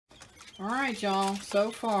Alright, y'all,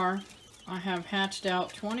 so far I have hatched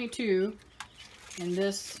out 22 in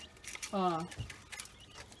this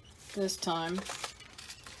time,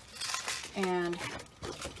 and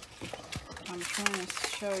I'm trying to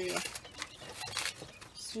show you.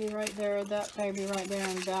 See right there, that baby right there,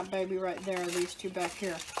 and that baby right there, these two back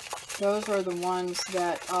here. Those are the ones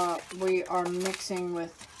that we are mixing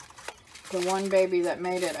with the one baby that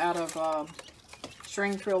made it out of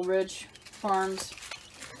Stringfield Ridge Farms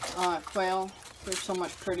quail. They're so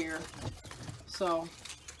much prettier. So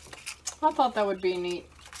I thought that would be a neat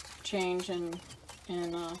change and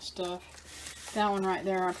stuff. That one right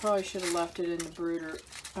there, I probably should have left it in the brooder,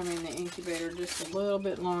 the incubator, just a little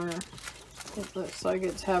bit longer. It looks like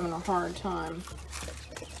it's having a hard time.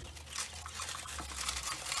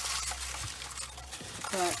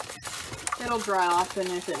 But it'll dry off, and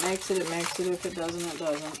if it makes it, it makes it. If it doesn't, it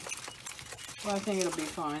doesn't. Well, I think it'll be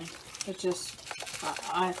fine. It just,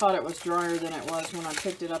 I thought it was drier than it was when I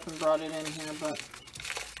picked it up and brought it in here, but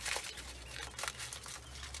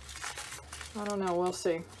I don't know, we'll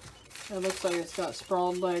see. It looks like it's got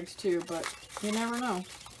sprawled legs too, but you never know.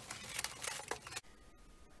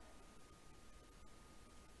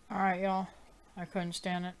 Alright, y'all, I couldn't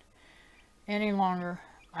stand it any longer.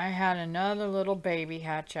 I had another little baby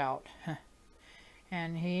hatch out.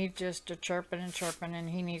 And he just chirping and chirping, and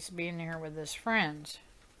he needs to be in here with his friends.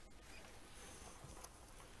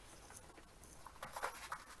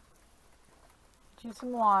 Get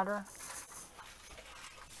some water.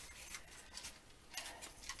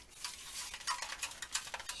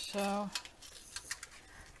 So,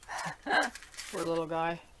 poor little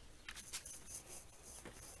guy.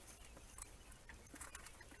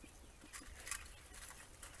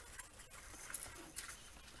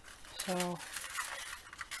 So,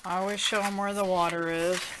 I always show him where the water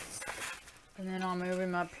is, and then I'll move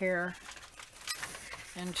him up here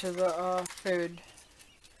into the food,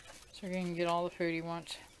 so he can get all the food he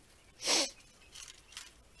wants.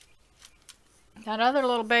 That other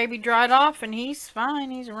little baby dried off, and he's fine.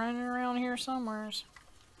 He's running around here somewheres.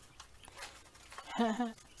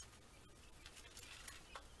 They're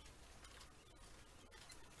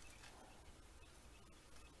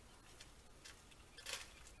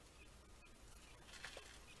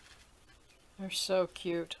so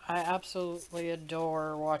cute. I absolutely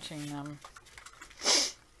adore watching them.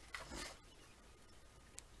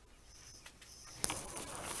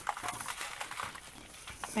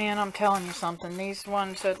 Man, I'm telling you something. These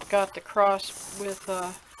ones that got the cross with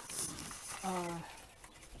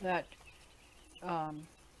that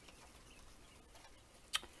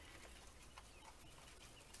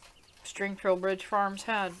Stringfield Ridge Farms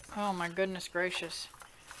had. Oh my goodness gracious.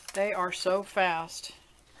 They are so fast.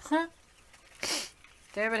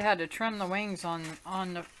 David had to trim the wings on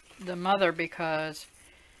the mother because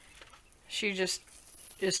she just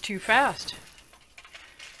is too fast.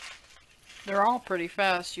 They're all pretty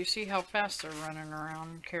fast. You see how fast they're running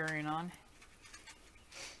around carrying on.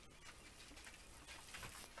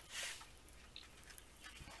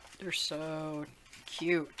 They're so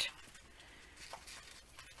cute.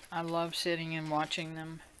 I love sitting and watching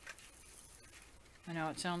them. I know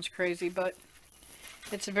it sounds crazy, but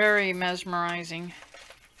it's very mesmerizing.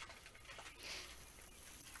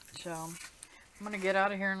 So, I'm going to get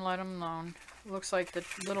out of here and let them alone. Looks like the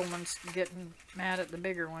little one's getting mad at the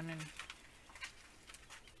bigger one. And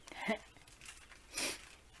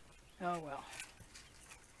oh well.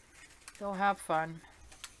 They'll have fun.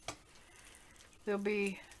 They'll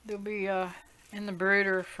be in the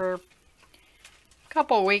brooder for a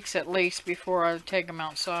couple of weeks at least before I take them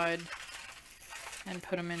outside and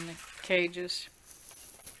put them in the cages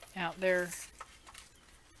out there.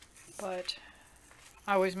 But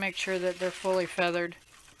I always make sure that they're fully feathered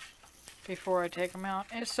before I take them out.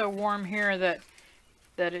 It's so warm here that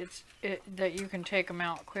you can take them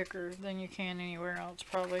out quicker than you can anywhere else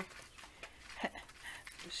probably.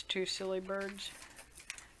 Just two silly birds.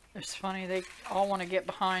 It's funny, they all want to get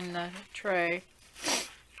behind the tray.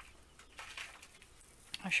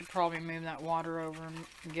 I should probably move that water over and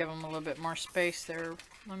give them a little bit more space there.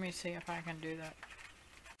 Let me see if I can do that.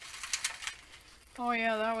 Oh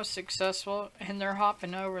yeah, that was successful, and they're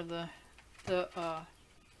hopping over the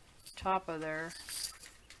top of there.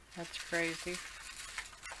 That's crazy.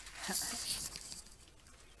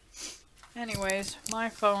 Anyways, my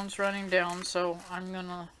phone's running down, so I'm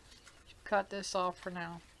gonna cut this off for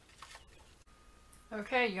now.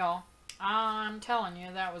 Okay, y'all, I'm telling you,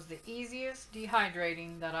 that was the easiest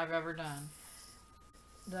dehydrating that I've ever done.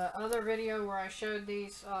 The other video where I showed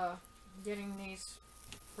these, getting these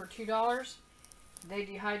for $2, they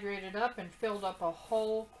dehydrated up and filled up a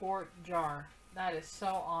whole quart jar. That is so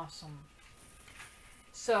awesome.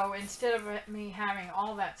 So instead of me having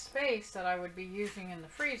all that space that I would be using in the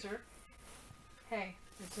freezer, hey,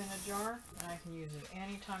 it's in a jar and I can use it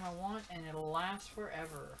anytime I want and it'll last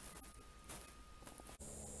forever.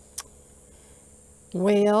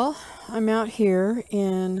 Well, I'm out here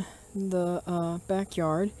in the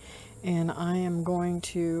backyard and I am going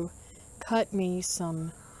to cut me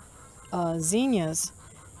some zinnias.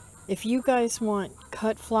 If you guys want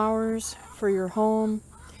cut flowers for your home,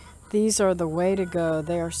 these are the way to go.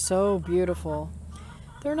 They are so beautiful.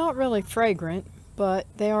 They're not really fragrant, but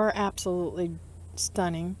they are absolutely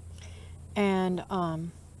stunning. And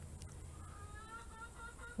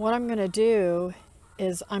what I'm going to do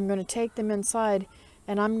is I'm going to take them inside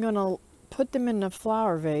and I'm going to put them in a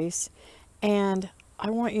flower vase, and I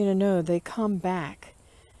want you to know they come back.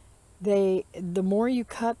 The more you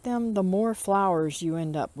cut them, the more flowers you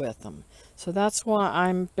end up with them. So that's why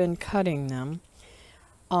I've been cutting them.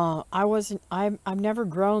 I've never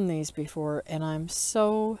grown these before, and I'm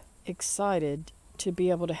so excited to be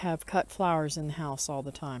able to have cut flowers in the house all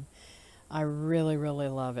the time. I really, really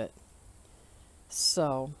love it.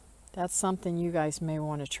 So that's something you guys may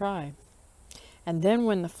want to try. And then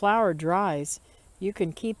when the flower dries, you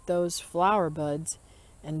can keep those flower buds,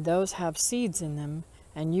 and those have seeds in them,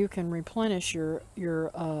 and you can replenish your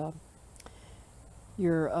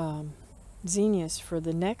zinnias for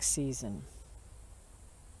the next season.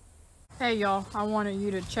 Hey y'all, I wanted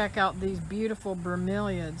you to check out these beautiful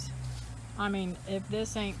bromeliads. I mean, if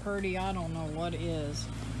this ain't pretty, I don't know what is.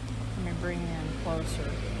 Let me bring them in closer.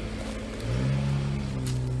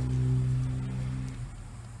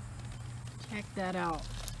 Check that out.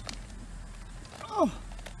 Oh,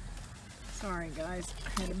 sorry guys,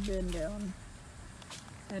 I had to bend down.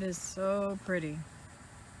 That is so pretty.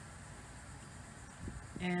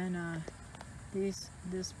 And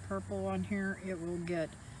this purple one here, it will get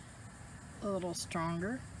a little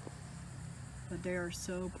stronger, but they are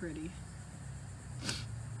so pretty.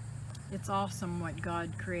 It's awesome what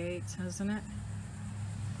God creates, isn't it?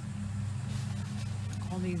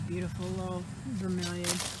 All these beautiful little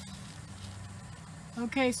bromeliads.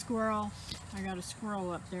 Okay, squirrel. I got a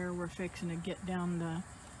squirrel up there. We're fixing to get down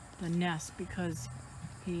the nest because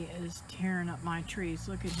he is tearing up my trees.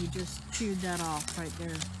 Look at, he just chewed that off right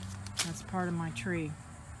there. That's part of my tree.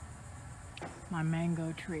 My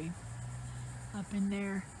mango tree. Up in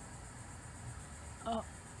there. Oh,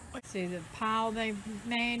 see the pile they've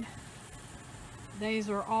made? These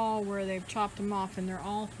are all where they've chopped them off, and they're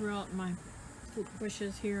all throughout my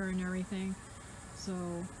bushes here and everything.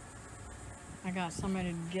 So I got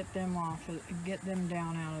somebody to get them off, get them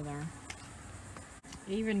down out of there.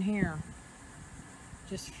 Even here,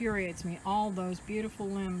 just infuriates me, all those beautiful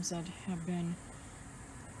limbs that have been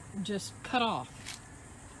just cut off.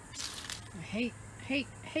 I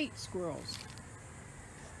hate squirrels.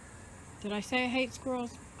 Did I say I hate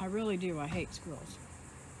squirrels? I really do. I hate squirrels.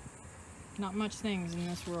 Not much things in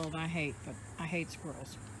this world I hate, but I hate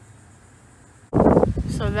squirrels.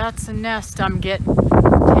 So that's the nest I'm getting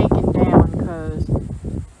taken down because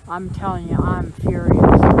I'm telling you, I'm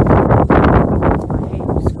furious. I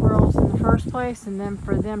hate squirrels in the first place, and then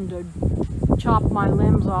for them to chop my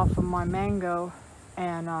limbs off of my mango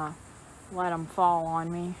and let them fall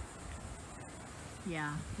on me.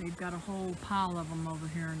 Yeah, they've got a whole pile of them over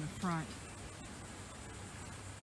here in the front.